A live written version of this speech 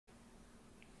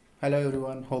Hello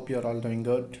everyone, hope you're all doing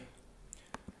good.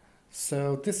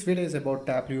 So this video is about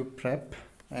Tableau Prep,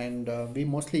 and we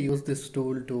mostly use this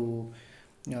tool to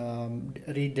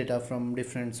read data from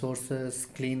different sources,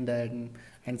 clean them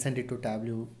and send it to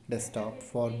Tableau desktop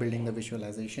for building the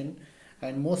visualization.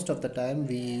 And most of the time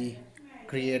we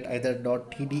create either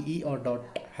 .tde or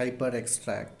 .hyper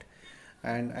extract.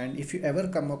 And if you ever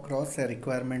come across a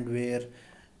requirement where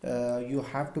you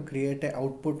have to create an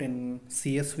output in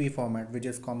CSV format, which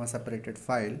is comma separated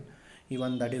file,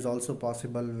 even that is also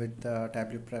possible with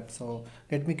Tableau Prep. So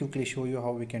let me quickly show you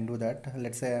how we can do that.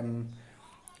 Let's say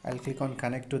I'll click on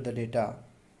connect to the data,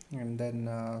 and then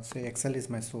say Excel is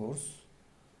my source.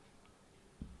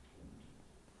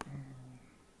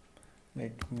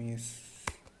 Let me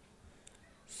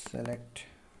select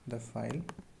the file.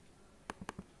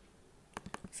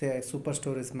 Say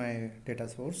Superstore is my data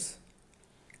source,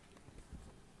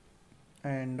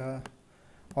 and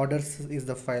orders is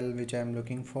the file which I am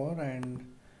looking for, and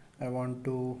I want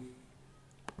to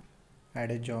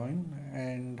add a join,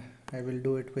 and I will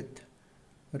do it with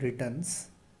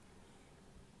returns,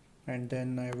 and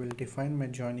then I will define my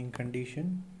joining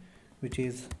condition, which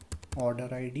is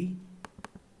order ID,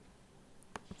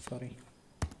 okay,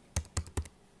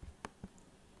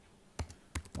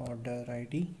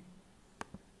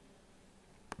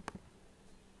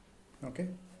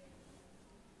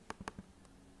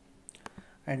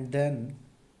 and then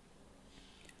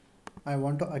I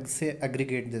want to say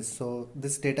aggregate this. So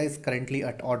this data is currently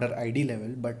at order ID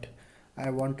level, but I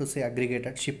want to say aggregate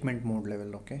at shipment mode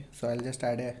level. Okay, so I'll just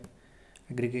add a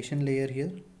aggregation layer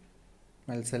here.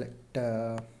 I'll select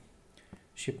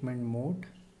shipment mode.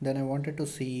 Then I wanted to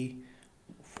see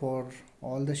for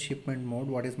all the shipment mode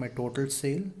what is my total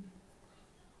sale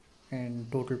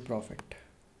and total profit.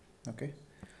 Okay,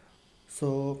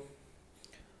 so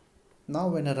now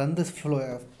when I run this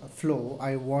flow,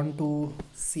 I want to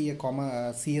see a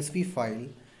CSV file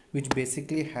which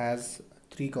basically has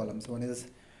three columns. One is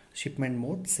shipment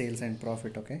mode, sales and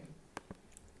profit. Okay,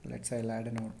 let's say I'll add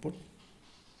an output,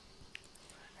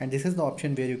 and this is the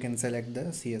option where you can select the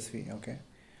CSV. Okay,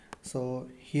 so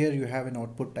here you have an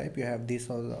output type. You have these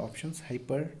all the options: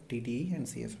 hyper, TTE and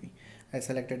CSV. I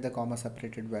selected the comma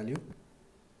separated value.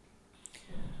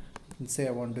 Let's say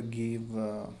I want to give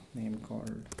a name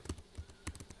called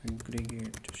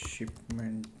aggregate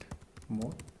shipment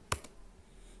mode.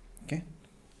 Okay,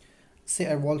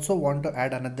 say I also want to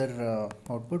add another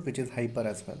output which is hyper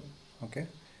as well. Okay,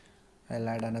 I'll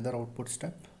add another output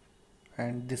step,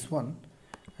 and this one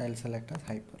I'll select as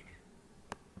hyper.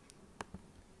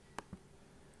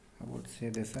 I would say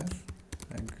this as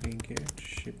aggregate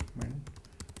shipment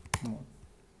mode.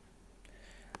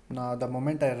 Now the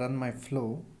moment I run my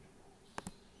flow,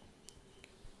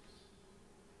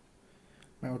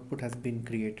 my output has been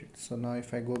created. So now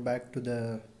if I go back to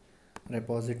the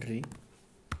repository,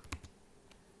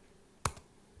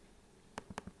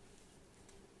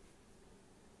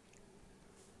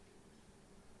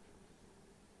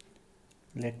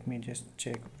 let me just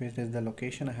check where is the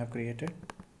location I have created.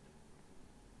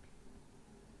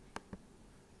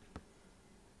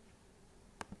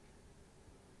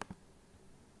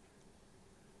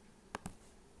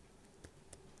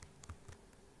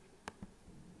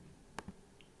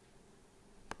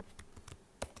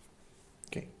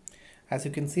 Okay, as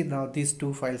you can see, now these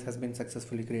two files has been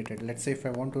successfully created. Let's say if I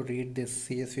want to read this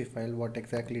CSV file, what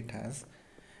exactly it has,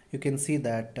 you can see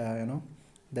that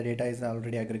the data is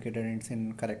already aggregated and it's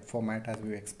in correct format as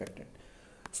we expected.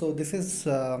 So this is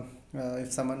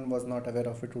if someone was not aware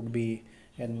of it, would be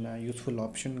an useful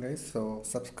option, guys. So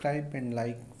subscribe and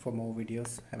like for more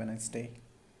videos. Have a nice day.